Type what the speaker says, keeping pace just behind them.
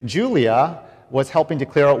Julia was helping to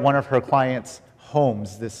clear out one of her clients'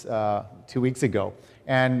 homes this 2 weeks ago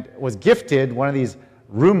and was gifted one of these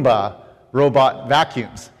Roomba robot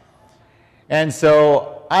vacuums. And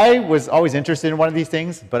so I was always interested in one of these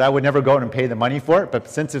things, but I would never go out and pay the money for it. But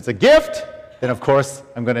since it's a gift, then of course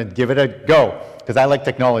I'm going to give it a go because I like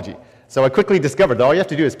technology. So I quickly discovered that all you have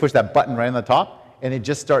to do is push that button right on the top and it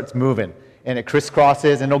just starts moving. And it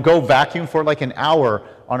crisscrosses and it'll go vacuum for like an hour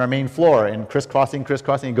on our main floor and crisscrossing.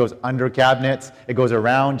 It goes under cabinets, it goes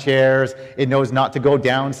around chairs, it knows not to go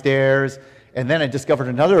downstairs. And then I discovered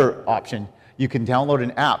another option. You can download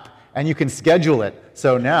an app and you can schedule it.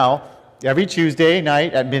 So now, every Tuesday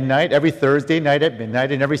night at midnight, every Thursday night at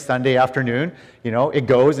midnight, and every Sunday afternoon, it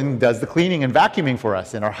goes and does the cleaning and vacuuming for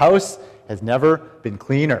us. And our house has never been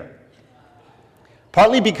cleaner.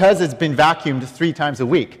 Partly because it's been vacuumed 3 times a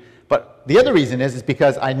week. But the other reason is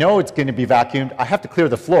because I know it's going to be vacuumed. I have to clear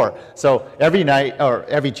the floor. So every night, or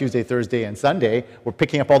every Tuesday, Thursday, and Sunday, we're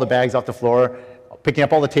picking up all the bags off the floor, picking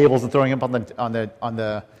up all the tables and throwing them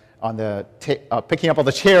picking up all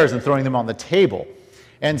the chairs and throwing them on the table.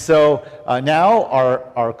 And so now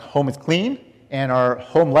our home is clean and our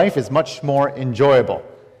home life is much more enjoyable.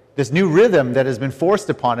 This new rhythm that has been forced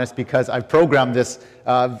upon us because I've programmed this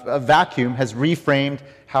vacuum has reframed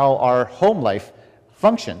how our home life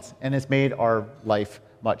functions, and it's made our life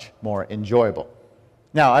much more enjoyable.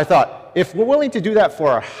 Now, I thought, if we're willing to do that for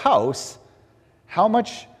our house, how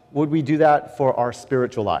much would we do that for our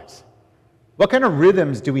spiritual lives? What kind of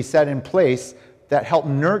rhythms do we set in place that help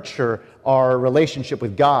nurture our relationship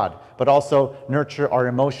with God, but also nurture our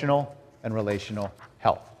emotional and relational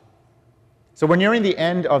health? So we're nearing the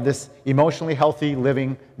end of this Emotionally Healthy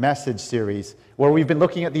Living message series, where we've been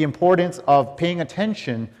looking at the importance of paying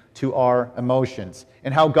attention to our emotions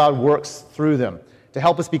and how God works through them to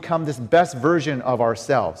help us become this best version of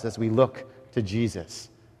ourselves as we look to Jesus.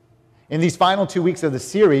 In these final 2 weeks of the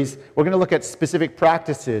series, we're going to look at specific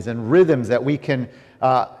practices and rhythms that we can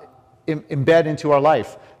embed into our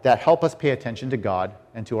life that help us pay attention to God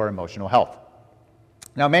and to our emotional health.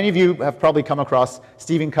 Now, many of you have probably come across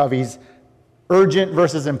Stephen Covey's urgent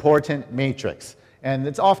versus important matrix, and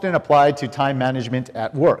it's often applied to time management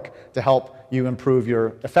at work to help you improve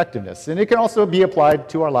your effectiveness. And it can also be applied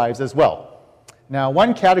to our lives as well. Now,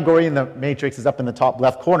 one category in the matrix is up in the top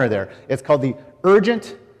left corner there. It's called the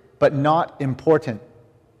urgent but not important.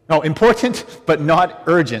 No, important but not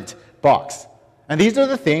urgent box. And these are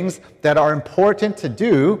the things that are important to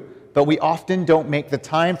do, but we often don't make the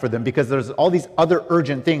time for them because there's all these other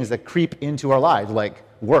urgent things that creep into our lives, like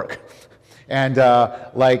work and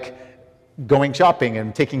like going shopping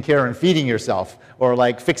and taking care and feeding yourself, or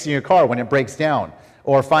like fixing your car when it breaks down,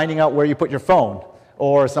 or finding out where you put your phone,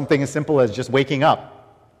 or something as simple as just waking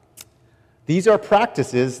up. These are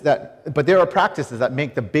practices but there are practices that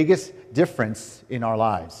make the biggest difference in our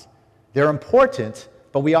lives. They're important,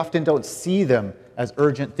 but we often don't see them as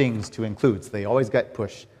urgent things to include, so they always get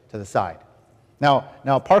pushed to the side.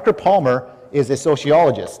 Now Parker Palmer is a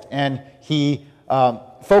sociologist, and he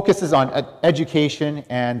focuses on education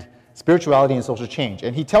and spirituality and social change.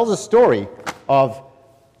 And he tells a story of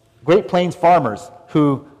Great Plains farmers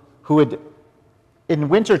who would, in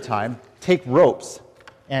wintertime, take ropes,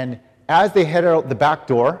 and as they head out the back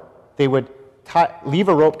door, they would leave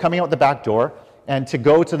a rope coming out the back door and to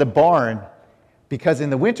go to the barn, because in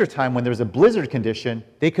the wintertime, when there's a blizzard condition,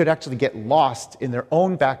 they could actually get lost in their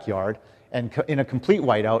own backyard and in a complete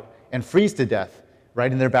whiteout and freeze to death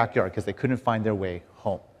right in their backyard because they couldn't find their way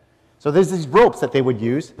home. So there's these ropes that they would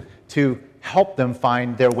use to help them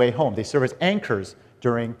find their way home. They serve as anchors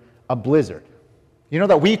during a blizzard. You know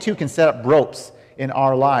that we too can set up ropes in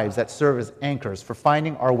our lives that serve as anchors for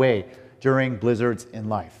finding our way during blizzards in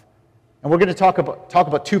life. And we're going to talk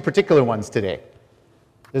about 2 particular ones today.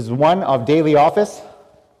 There's one of daily office.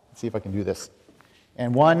 Let's see if I can do this.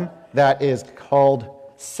 And one that is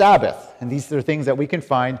called Sabbath. And these are things that we can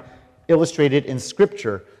find illustrated in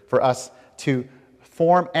Scripture for us to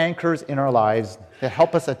form anchors in our lives that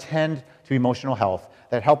help us attend to emotional health,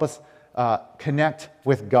 that help us connect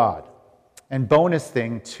with God. And bonus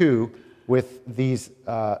thing, too, with these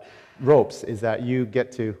ropes is that you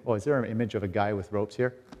get to... Oh, is there an image of a guy with ropes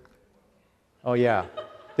here? Oh, yeah.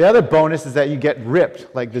 The other bonus is that you get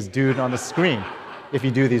ripped like this dude on the screen if you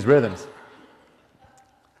do these rhythms.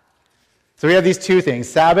 So we have these 2 things,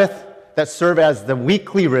 Sabbath, that serve as the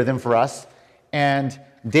weekly rhythm for us, and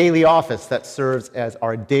daily office that serves as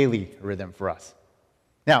our daily rhythm for us.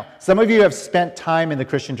 Now, some of you have spent time in the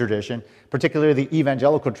Christian tradition, particularly the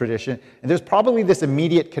evangelical tradition, and there's probably this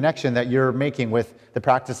immediate connection that you're making with the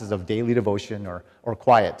practices of daily devotion or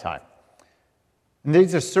quiet time. And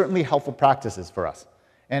these are certainly helpful practices for us.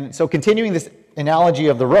 And so continuing this analogy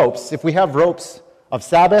of the ropes, if we have ropes of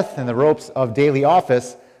Sabbath and the ropes of daily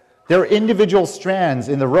office, there are individual strands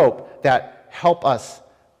in the rope that help us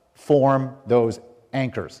form those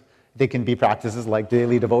anchors. They can be practices like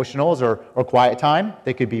daily devotionals or quiet time.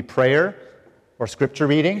 They could be prayer or scripture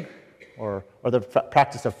reading or the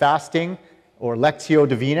practice of fasting or lectio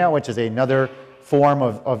divina, which is another form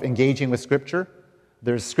of engaging with scripture.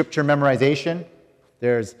 There's scripture memorization.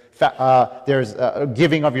 There's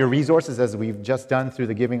giving of your resources, as we've just done through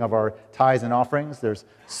the giving of our tithes and offerings. There's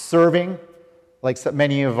serving, like so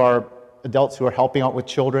many of our adults who are helping out with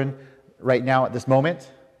children right now at this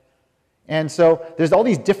moment. And so there's all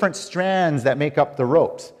these different strands that make up the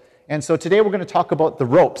ropes. And so today we're going to talk about the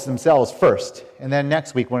ropes themselves first. And then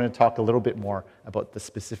next week we're going to talk a little bit more about the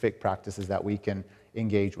specific practices that we can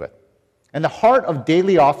engage with. And the heart of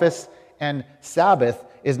daily office and Sabbath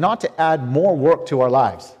is not to add more work to our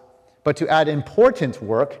lives, but to add important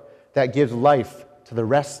work that gives life to the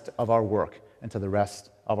rest of our work and to the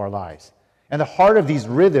rest of our lives. And the heart of these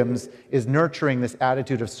rhythms is nurturing this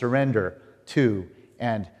attitude of surrender to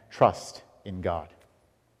and trust in God.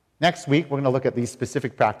 Next week, we're going to look at these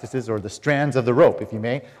specific practices, or the strands of the rope, if you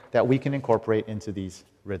may, that we can incorporate into these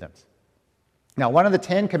rhythms. Now, one of the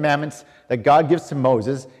 10 commandments that God gives to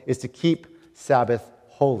Moses is to keep Sabbath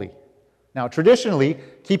holy. Now, traditionally,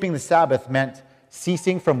 keeping the Sabbath meant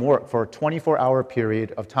ceasing from work for a 24-hour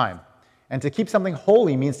period of time. And to keep something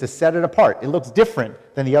holy means to set it apart. It looks different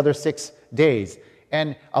than the other 6 days,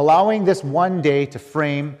 and allowing this one day to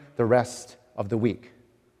frame the rest of the week.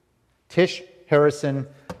 Tish Harrison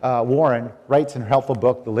Warren writes in her helpful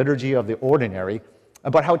book, The Liturgy of the Ordinary,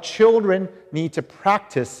 about how children need to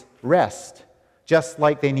practice rest, just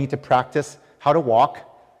like they need to practice how to walk,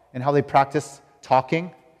 and how they practice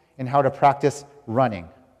talking, and how to practice running.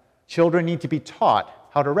 Children need to be taught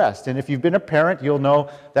how to rest. And if you've been a parent, you'll know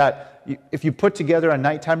that if you put together a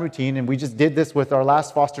nighttime routine, and we just did this with our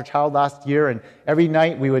last foster child last year, and every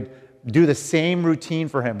night we would do the same routine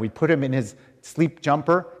for him. We'd put him in his sleep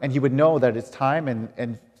jumper, and he would know that it's time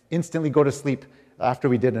and instantly go to sleep after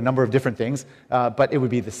we did a number of different things. But it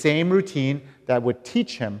would be the same routine that would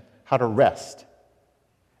teach him how to rest.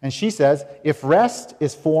 And she says, if rest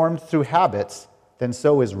is formed through habits, then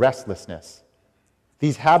so is restlessness.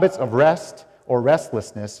 These habits of rest or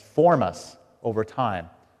restlessness form us over time,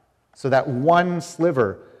 so that one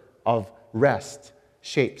sliver of rest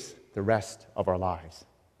shapes the rest of our lives.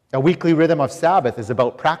 A weekly rhythm of Sabbath is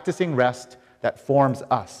about practicing rest that forms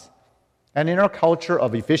us. And in our culture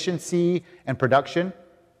of efficiency and production,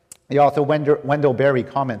 the author Wendell Berry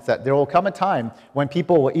comments that there will come a time when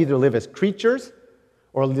people will either live as creatures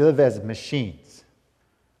or live as machines.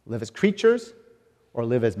 Live as creatures or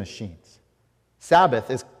live as machines. Sabbath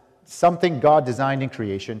is something God designed in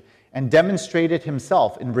creation and demonstrated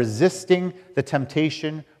himself in resisting the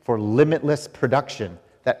temptation for limitless production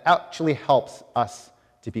that actually helps us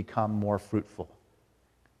to become more fruitful.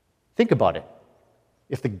 Think about it.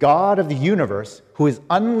 If the God of the universe, who is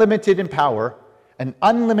unlimited in power and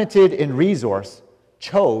unlimited in resource,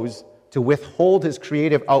 chose to withhold his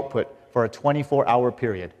creative output for a 24-hour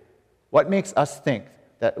period, what makes us think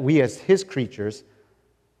that we as his creatures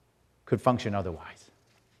could function otherwise?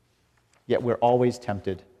 Yet we're always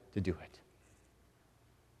tempted to do it.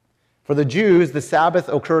 For the Jews, the Sabbath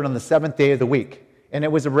occurred on the seventh day of the week, and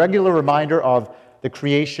it was a regular reminder of the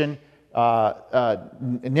creation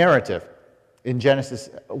narrative in Genesis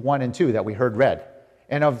 1 and 2 that we heard read,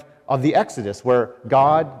 and of the Exodus, where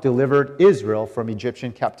God delivered Israel from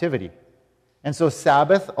Egyptian captivity. And so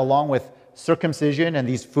Sabbath, along with circumcision and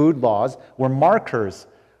these food laws, were markers,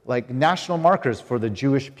 like national markers for the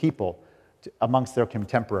Jewish people amongst their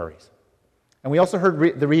contemporaries. And we also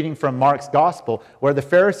heard the reading from Mark's Gospel, where the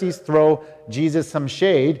Pharisees throw Jesus some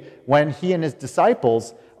shade when he and his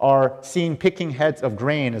disciples are seen picking heads of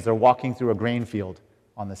grain as they're walking through a grain field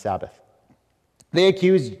on the Sabbath. They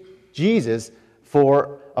accuse Jesus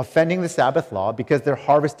for offending the Sabbath law because they're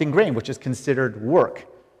harvesting grain, which is considered work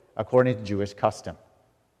according to Jewish custom.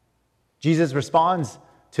 Jesus responds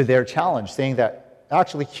to their challenge, saying that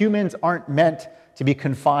actually humans aren't meant to be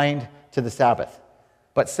confined to the Sabbath.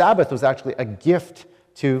 But Sabbath was actually a gift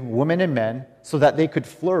to women and men so that they could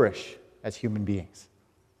flourish as human beings.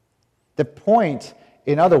 The point,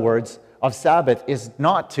 in other words, of Sabbath is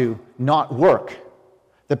not to not work.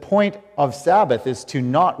 The point of Sabbath is to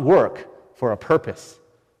not work for a purpose.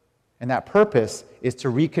 And that purpose is to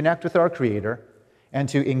reconnect with our Creator and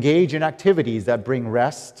to engage in activities that bring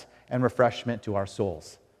rest and refreshment to our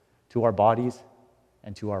souls, to our bodies,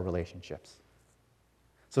 and to our relationships.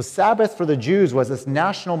 So Sabbath for the Jews was this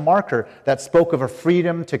national marker that spoke of a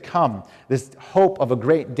freedom to come, this hope of a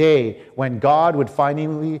great day when God would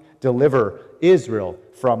finally deliver Israel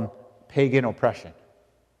from pagan oppression.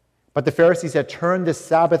 But the Pharisees had turned this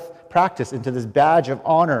Sabbath practice into this badge of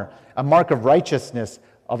honor, a mark of righteousness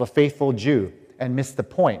of a faithful Jew, and missed the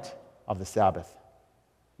point of the Sabbath,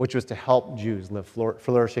 which was to help Jews live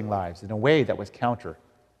flourishing lives in a way that was counter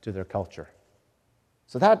to their culture.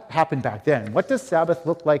 So that happened back then. What does Sabbath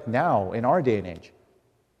look like now in our day and age?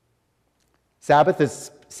 Sabbath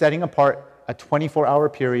is setting apart a 24-hour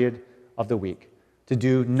period of the week to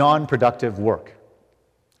do non-productive work.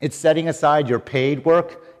 It's setting aside your paid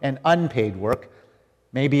work and unpaid work.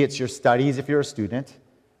 Maybe it's your studies if you're a student,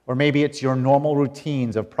 or maybe it's your normal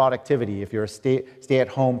routines of productivity if you're a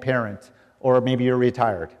stay-at-home parent, or maybe you're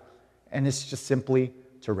retired. And it's just simply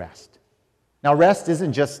to rest. Now, rest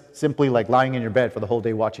isn't just simply like lying in your bed for the whole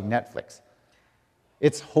day watching Netflix.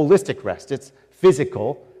 It's holistic rest. It's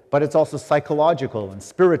physical, but it's also psychological and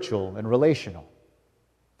spiritual and relational.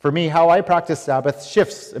 For me, how I practice Sabbath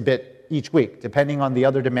shifts a bit each week, depending on the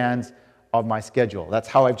other demands of my schedule. That's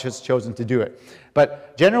how I've just chosen to do it.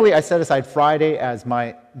 But generally, I set aside Friday as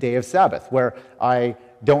my day of Sabbath, where I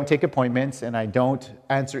don't take appointments and I don't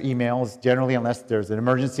answer emails, generally unless there's an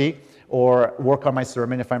emergency, or work on my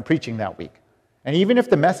sermon if I'm preaching that week. And even if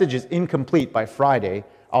the message is incomplete by Friday,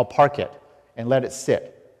 I'll park it and let it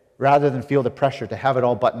sit, rather than feel the pressure to have it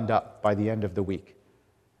all buttoned up by the end of the week.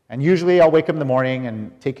 And usually I'll wake up in the morning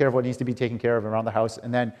and take care of what needs to be taken care of around the house,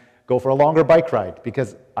 and then go for a longer bike ride,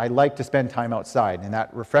 because I like to spend time outside, and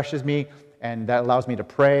that refreshes me, and that allows me to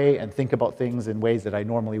pray and think about things in ways that I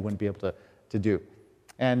normally wouldn't be able to do.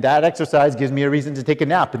 And that exercise gives me a reason to take a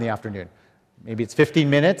nap in the afternoon. Maybe it's 15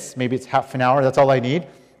 minutes, maybe it's half an hour, that's all I need.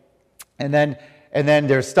 And then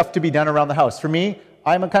there's stuff to be done around the house. For me,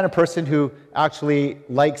 I'm a kind of person who actually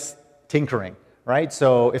likes tinkering, right?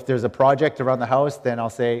 So if there's a project around the house, then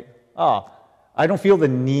I'll say, I don't feel the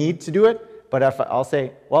need to do it, but if I'll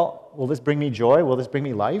say, well, will this bring me joy? Will this bring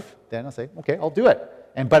me life? Then I'll say, okay, I'll do it.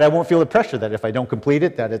 But I won't feel the pressure that if I don't complete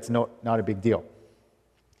it, that it's not a big deal.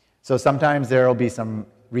 So sometimes there will be some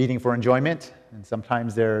reading for enjoyment, and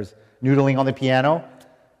sometimes there's noodling on the piano.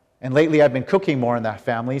 And lately I've been cooking more in that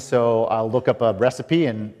family, so I'll look up a recipe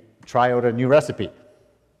and try out a new recipe.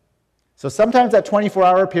 So sometimes that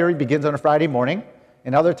 24-hour period begins on a Friday morning,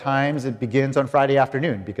 and other times it begins on Friday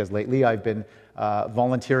afternoon, because lately I've been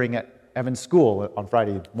volunteering at Evan's school on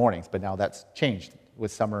Friday mornings, but now that's changed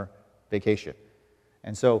with summer vacation.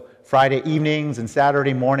 And so Friday evenings and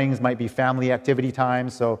Saturday mornings might be family activity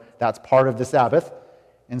times, so that's part of the Sabbath.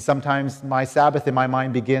 And sometimes my Sabbath in my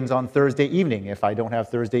mind begins on Thursday evening if I don't have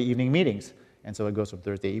Thursday evening meetings. And so it goes from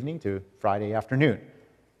Thursday evening to Friday afternoon.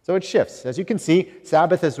 So it shifts. As you can see,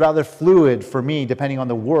 Sabbath is rather fluid for me depending on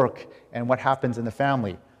the work and what happens in the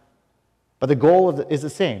family. But the goal is the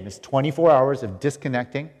same. It's 24 hours of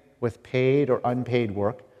disconnecting with paid or unpaid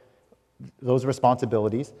work, those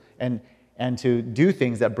responsibilities, and to do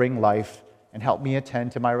things that bring life and help me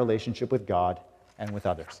attend to my relationship with God and with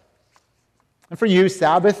others. And for you,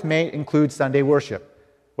 Sabbath may include Sunday worship,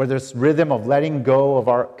 where there's rhythm of letting go of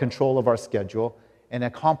our control of our schedule and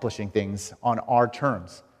accomplishing things on our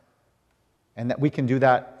terms. And that we can do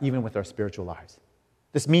that even with our spiritual lives.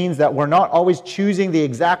 This means that we're not always choosing the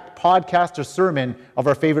exact podcast or sermon of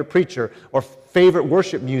our favorite preacher or favorite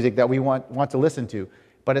worship music that we want to listen to,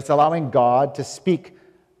 but it's allowing God to speak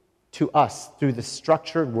to us through the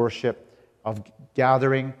structured worship of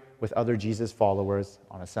gathering with other Jesus followers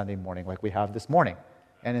on a Sunday morning like we have this morning.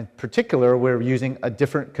 And in particular, we're using a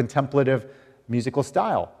different contemplative musical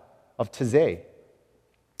style of Taizé,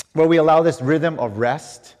 where we allow this rhythm of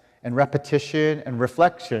rest and repetition and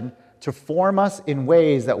reflection to form us in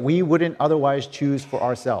ways that we wouldn't otherwise choose for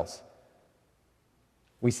ourselves.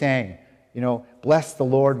 We sang, bless the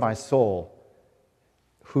Lord, my soul,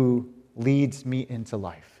 who leads me into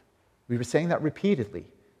life. We were saying that repeatedly.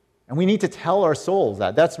 And we need to tell our souls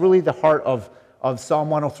that. That's really the heart of Psalm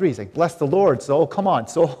 103. It's like, bless the Lord, soul. Come on,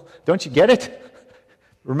 soul. Don't you get it?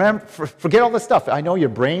 Remember, forget all the stuff. I know your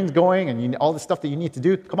brain's going and all the stuff that you need to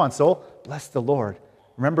do. Come on, soul. Bless the Lord.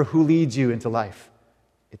 Remember who leads you into life.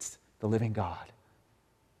 It's the living God.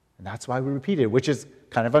 And that's why we repeat it, which is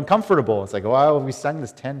kind of uncomfortable. It's like, well, we sang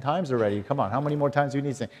this 10 times already. Come on, how many more times do we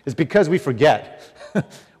need to sing? It's because we forget.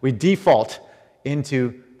 We default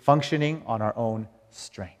into functioning on our own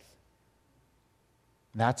strength.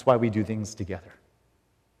 That's why we do things together.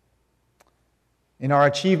 In our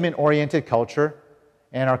achievement-oriented culture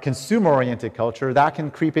and our consumer-oriented culture, that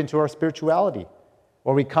can creep into our spirituality.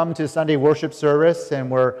 Or we come to Sunday worship service and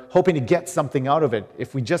we're hoping to get something out of it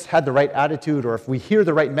if we just had the right attitude, or if we hear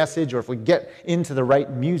the right message, or if we get into the right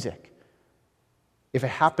music. If it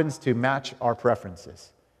happens to match our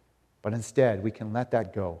preferences. But instead, we can let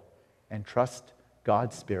that go and trust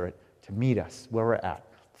God's Spirit to meet us where we're at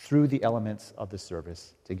through the elements of the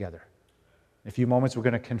service together. In a few moments, we're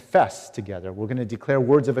going to confess together. We're going to declare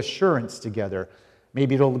words of assurance together.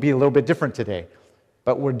 Maybe it'll be a little bit different today,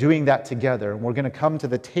 but we're doing that together. And we're going to come to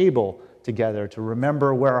the table together to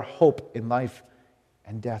remember where our hope in life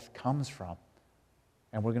and death comes from.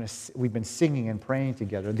 And we've been singing and praying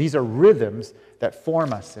together. These are rhythms that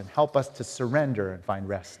form us and help us to surrender and find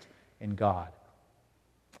rest in God.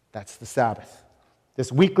 That's the Sabbath.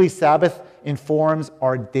 This weekly Sabbath informs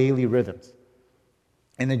our daily rhythms.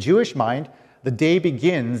 In the Jewish mind, the day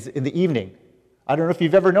begins in the evening. I don't know if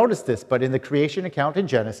you've ever noticed this, but in the creation account in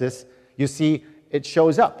Genesis, you see it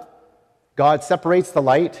shows up. God separates the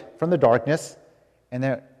light from the darkness and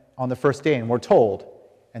then on the first day, and we're told,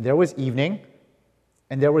 and there was evening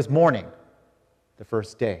and there was morning the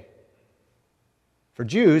first day. For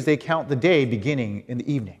Jews, they count the day beginning in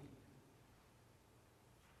the evening.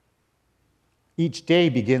 Each day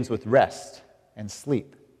begins with rest and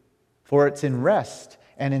sleep. For it's in rest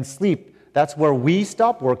and in sleep, that's where we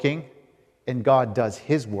stop working and God does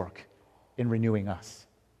His work in renewing us.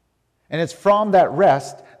 And it's from that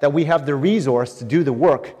rest that we have the resource to do the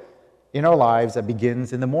work in our lives that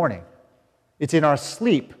begins in the morning. It's in our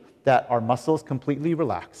sleep that our muscles completely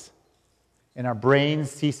relax and our brain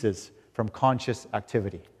ceases from conscious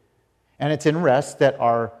activity. And it's in rest that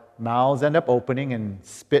our mouths end up opening and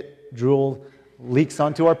spit, drool leaks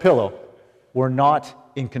onto our pillow. We're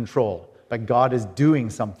not in control, but God is doing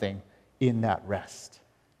something in that rest.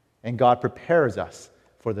 And God prepares us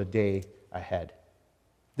for the day ahead.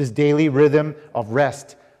 This daily rhythm of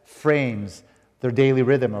rest frames the daily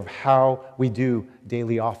rhythm of how we do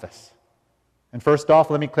daily office. And first off,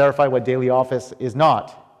 let me clarify what daily office is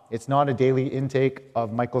not. It's not a daily intake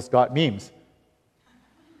of Michael Scott memes.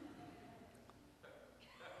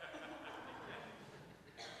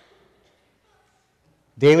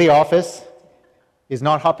 Daily office is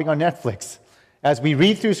not hopping on Netflix. As we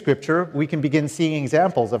read through Scripture, we can begin seeing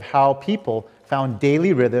examples of how people found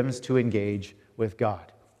daily rhythms to engage with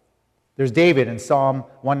God. There's David in Psalm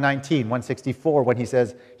 119, 164, when he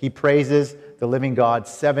says he praises the living God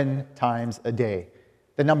 7 times a day.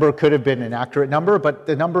 The number could have been an accurate number, but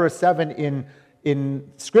the number of 7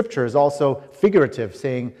 in Scripture is also figurative,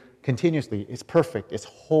 saying continuously, it's perfect, it's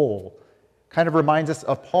whole. Kind of reminds us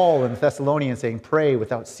of Paul in Thessalonians saying, pray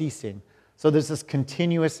without ceasing. So there's this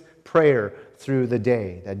continuous prayer through the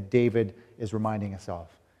day that David is reminding us of.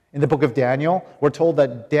 In the book of Daniel, we're told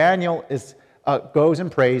that Daniel goes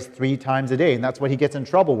and prays 3 times a day, and that's what he gets in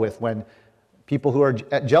trouble with when people who are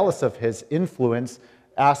jealous of his influence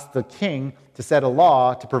ask the king to set a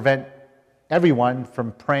law to prevent everyone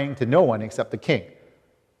from praying to no one except the king.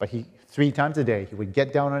 But 3 times a day, he would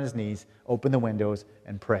get down on his knees, open the windows,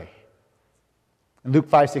 and pray. In Luke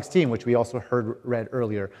 5:16, which we also read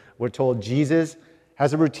earlier, we're told Jesus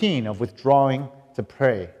has a routine of withdrawing to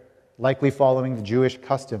pray, likely following the Jewish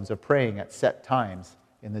customs of praying at set times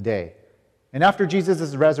in the day. And after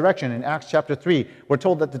Jesus' resurrection in Acts chapter 3, we're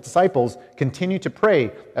told that the disciples continue to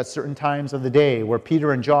pray at certain times of the day, where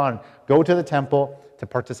Peter and John go to the temple to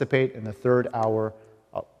participate in the 3rd hour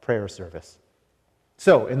prayer service.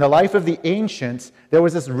 So, in the life of the ancients, there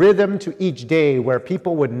was this rhythm to each day where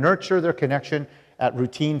people would nurture their connection at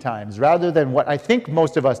routine times, rather than what I think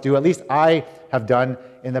most of us do, at least I have done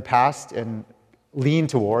in the past and lean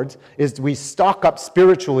towards, is we stock up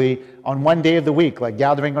spiritually on one day of the week, like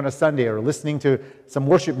gathering on a Sunday or listening to some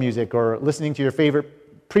worship music or listening to your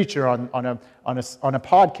favorite preacher on a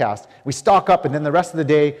podcast. We stock up, and then the rest of the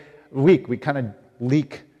day, week, we kind of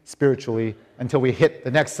leak spiritually until we hit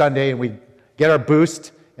the next Sunday and we get our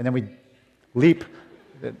boost, and then we leap,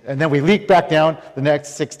 and then we leak back down the next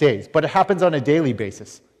 6 days. But it happens on a daily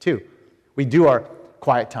basis, too. We do our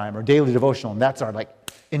quiet time or daily devotional, and that's our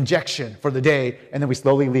injection for the day, and then we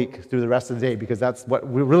slowly leak through the rest of the day because that's what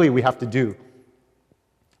we have to do.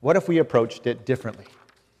 What if we approached it differently?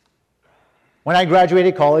 When I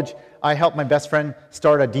graduated college, I helped my best friend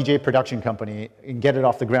start a DJ production company and get it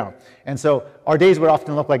off the ground. And so our days would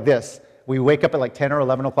often look like this. We wake up at 10 or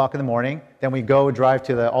 11 o'clock in the morning, then we go drive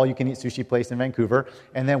to the all-you-can-eat sushi place in Vancouver,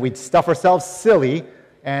 and then we'd stuff ourselves silly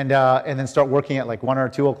and then start working at 1 or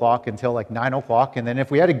 2 o'clock until 9 o'clock. And then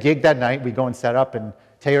if we had a gig that night, we'd go and set up and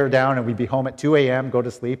tear down, and we'd be home at 2 a.m., go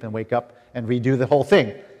to sleep, and wake up and redo the whole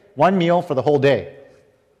thing. One meal for the whole day.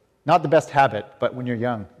 Not the best habit, but when you're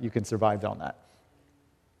young, you can survive on that.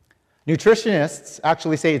 Nutritionists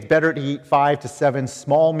actually say it's better to eat 5 to 7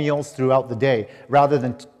 small meals throughout the day rather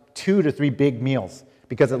than 2 to 3 big meals,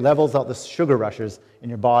 because it levels out the sugar rushes in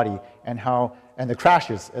your body and the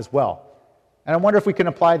crashes as well. And I wonder if we can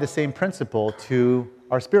apply the same principle to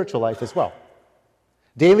our spiritual life as well.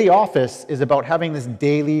 Daily office is about having this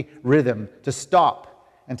daily rhythm to stop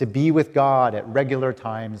and to be with God at regular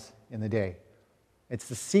times in the day. It's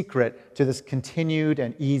the secret to this continued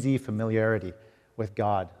and easy familiarity with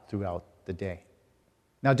God throughout the day.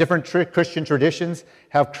 Now, different Christian traditions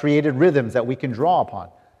have created rhythms that we can draw upon.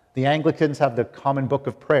 The Anglicans have the Common Book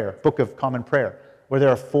of Common Prayer, where there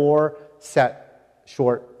are 4 set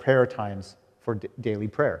short prayer times for daily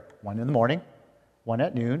prayer. One in the morning, one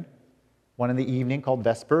at noon, one in the evening called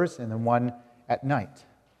Vespers, and then one at night.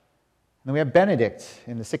 And then we have Benedict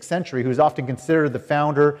in the 6th century, who's often considered the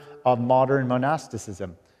founder of modern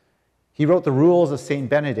monasticism. He wrote the Rules of St.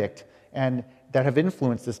 Benedict, and that have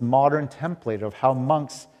influenced this modern template of how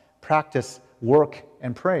monks practice work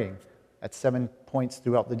and praying at 7 points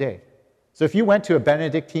throughout the day. So if you went to a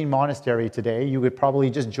Benedictine monastery today, you would probably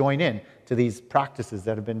just join in to these practices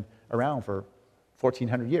that have been around for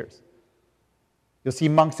 1,400 years. You'll see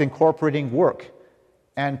monks incorporating work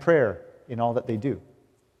and prayer in all that they do.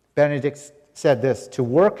 Benedict said this: to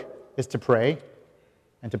work is to pray,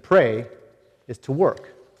 and to pray is to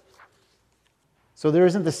work. So there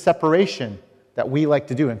isn't this separation that we like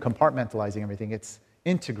to do in compartmentalizing everything. It's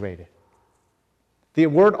integrated. The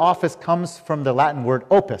word office comes from the Latin word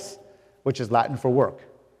opus, which is Latin for work.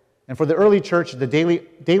 And for the early church, the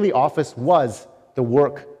daily office was the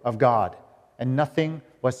work of God, and nothing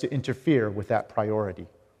was to interfere with that priority.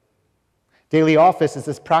 Daily office is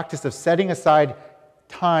this practice of setting aside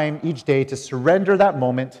time each day to surrender that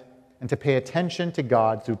moment and to pay attention to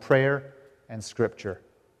God through prayer and Scripture.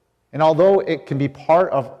 And although it can be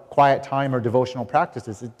part of quiet time or devotional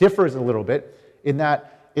practices, it differs a little bit in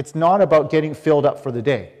that it's not about getting filled up for the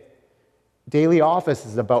day. Daily office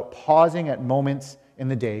is about pausing at moments in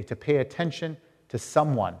the day to pay attention to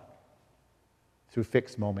someone through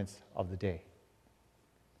fixed moments of the day.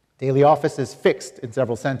 Daily office is fixed in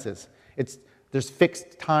several senses. There's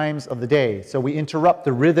fixed times of the day, so we interrupt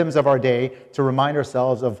the rhythms of our day to remind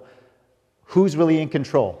ourselves of who's really in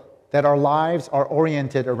control, that our lives are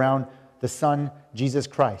oriented around the Son, Jesus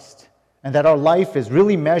Christ, and that our life is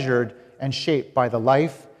really measured and shaped by the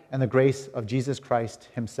life and the grace of Jesus Christ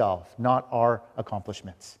himself, not our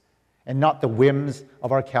accomplishments, and not the whims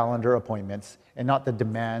of our calendar appointments, and not the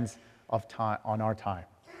demands of time on our time.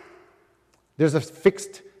 There's a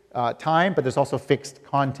fixed time, but there's also fixed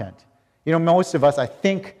content. You know, most of us, I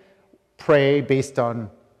think, pray based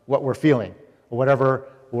on what we're feeling, or whatever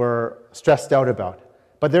we're stressed out about.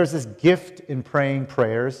 But there's this gift in praying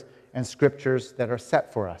prayers and scriptures that are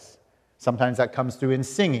set for us. Sometimes that comes through in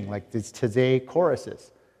singing, like these today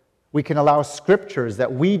choruses. We can allow scriptures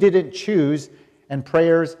that we didn't choose and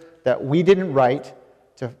prayers that we didn't write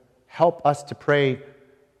to help us to pray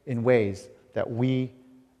in ways that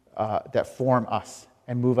that form us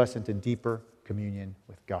and move us into deeper communion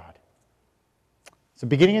with God. So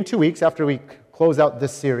beginning in 2 weeks, after we close out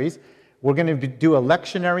this series, we're going to do a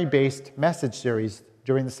lectionary-based message series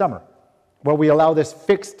during the summer, where we allow this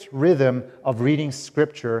fixed rhythm of reading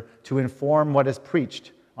Scripture to inform what is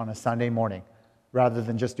preached on a Sunday morning, rather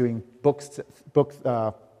than just doing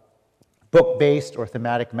book-based or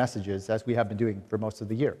thematic messages, as we have been doing for most of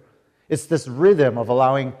the year. It's this rhythm of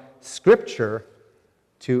allowing Scripture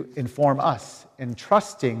to inform us and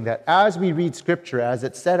trusting that as we read Scripture, as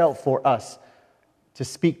it's set out for us to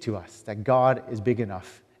speak to us, that God is big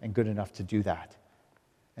enough and good enough to do that,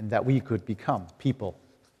 and that we could become people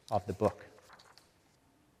of the book.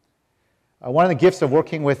 One of the gifts of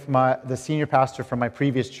working with the senior pastor from my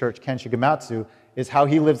previous church, Ken Shigematsu, is how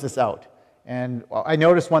he lives this out. And I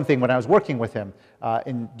noticed one thing when I was working with him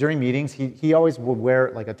during meetings. He always would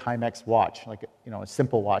wear like a Timex watch, like a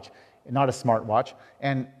simple watch, not a smart watch,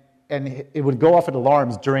 and it would go off at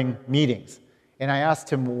alarms during meetings. And I asked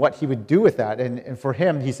him what he would do with that, and for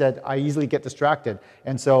him, he said, I easily get distracted,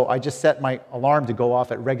 and so I just set my alarm to go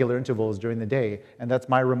off at regular intervals during the day, and that's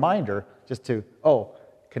my reminder just to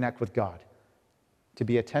connect with God, to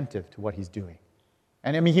be attentive to what he's doing.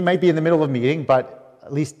 And I mean, he might be in the middle of a meeting, but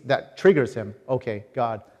at least that triggers him. Okay,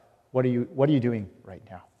 God, what are you doing right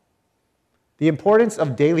now? The importance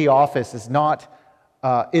of daily office is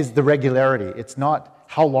the regularity. It's not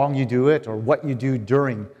how long you do it or what you do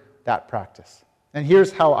during that practice. And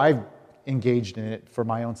here's how I've engaged in it for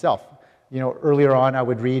my own self. Earlier on, I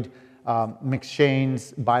would read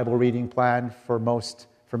McShane's Bible reading plan for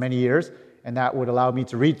many years, and that would allow me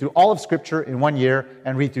to read through all of Scripture in 1 year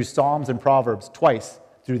and read through Psalms and Proverbs twice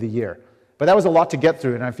through the year. But that was a lot to get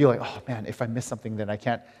through, and I feel like, oh man, if I miss something, then I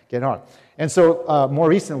can't get on. And so more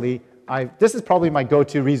recently, this is probably my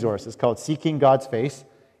go-to resource. It's called Seeking God's Face,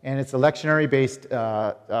 and it's a lectionary-based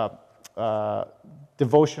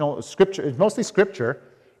devotional scripture. It's mostly scripture,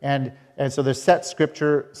 and so there's set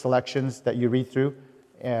scripture selections that you read through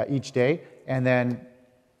each day, and then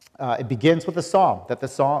it begins with a psalm,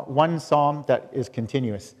 one psalm that is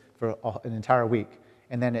continuous for an entire week,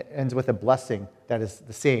 and then it ends with a blessing that is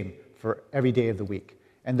the same for every day of the week.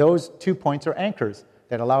 And those 2 points are anchors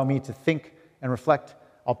that allow me to think and reflect.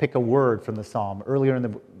 I'll pick a word from the psalm. Earlier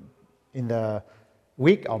in the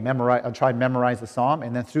week, I'll try and memorize the psalm,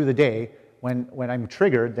 and then through the day, when I'm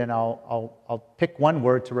triggered, then I'll pick one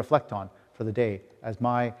word to reflect on for the day as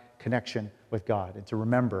my connection with God, and to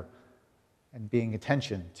remember and being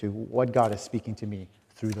attention to what God is speaking to me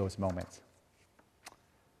through those moments.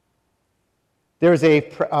 There's a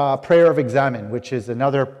prayer of examen, which is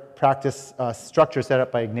another practice structure set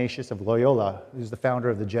up by Ignatius of Loyola, who's the founder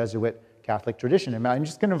of the Jesuit Catholic tradition. And I'm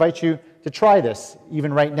just going to invite you to try this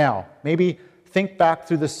even right now. Maybe think back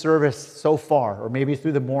through the service so far, or maybe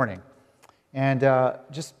through the morning. And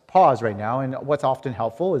just pause right now. And what's often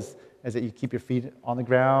helpful is that you keep your feet on the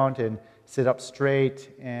ground and sit up straight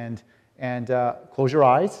and close your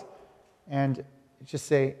eyes. And just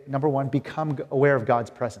say, number one, become aware of God's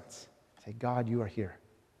presence. Say, God, you are here.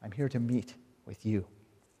 I'm here to meet with you.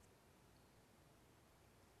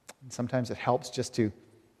 And sometimes it helps just to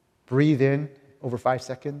breathe in over 5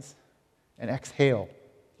 seconds and exhale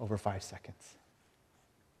over 5 seconds.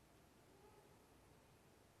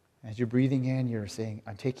 As you're breathing in, you're saying,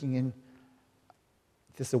 I'm taking in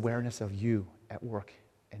this awareness of you at work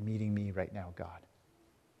and meeting me right now, God.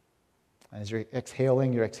 And as you're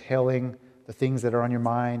exhaling the things that are on your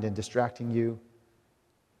mind and distracting you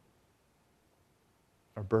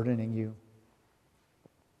or burdening you.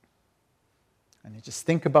 And you just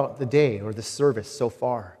think about the day or the service so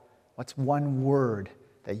far. What's one word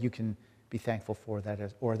that you can be thankful for that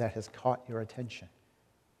has caught your attention?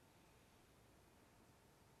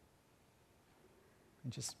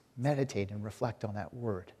 And just meditate and reflect on that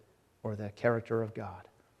word or the character of God.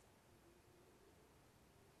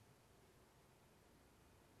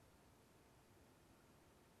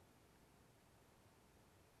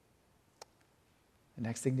 The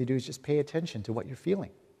next thing to do is just pay attention to what you're feeling.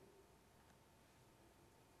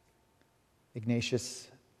 Ignatius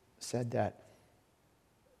said that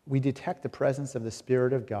we detect the presence of the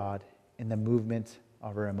Spirit of God in the movement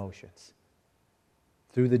of our emotions.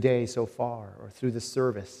 Through the day so far, or through the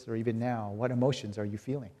service, or even now, what emotions are you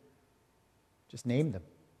feeling? Just name them.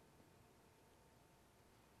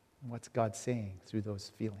 What's God saying through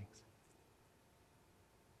those feelings?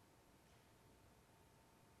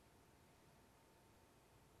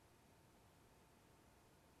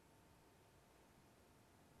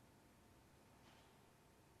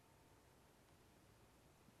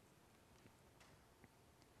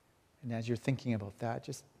 And as you're thinking about that,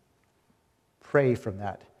 just pray from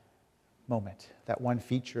that moment, that one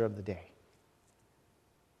feature of the day.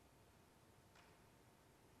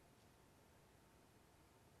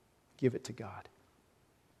 Give it to God.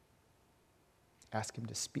 Ask Him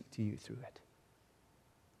to speak to you through it.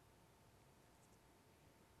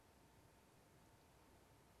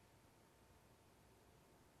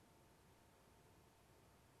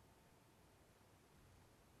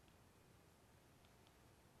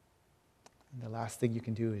 And the last thing you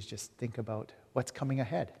can do is just think about what's coming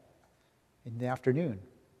ahead in the afternoon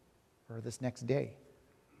or this next day.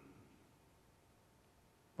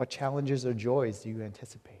 What challenges or joys do you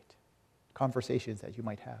anticipate? Conversations that you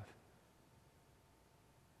might have.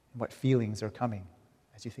 And what feelings are coming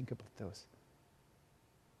as you think about those.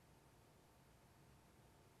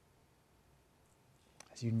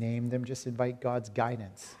 As you name them, just invite God's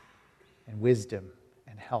guidance and wisdom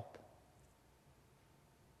and help.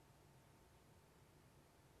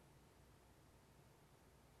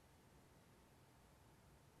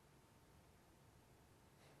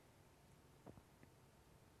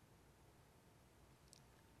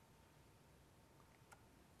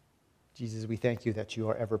 Jesus, we thank you that you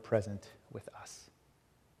are ever present with us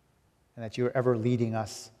and that you are ever leading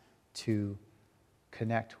us to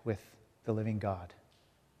connect with the living God,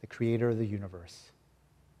 the creator of the universe,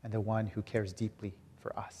 and the one who cares deeply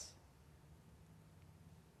for us.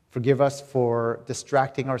 Forgive us for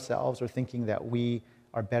distracting ourselves or thinking that we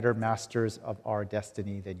are better masters of our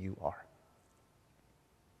destiny than you are.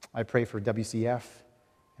 I pray for WCF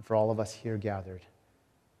and for all of us here gathered,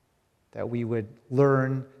 that we would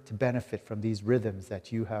learn to benefit from these rhythms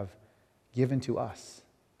that you have given to us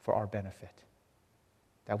for our benefit,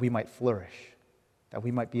 that we might flourish that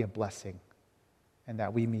we might be a blessing, and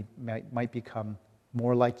that we might become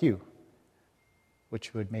more like you,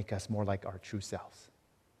 which would make us more like our true selves.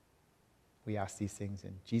 We ask these things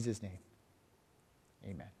in Jesus' name.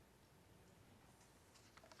 Amen.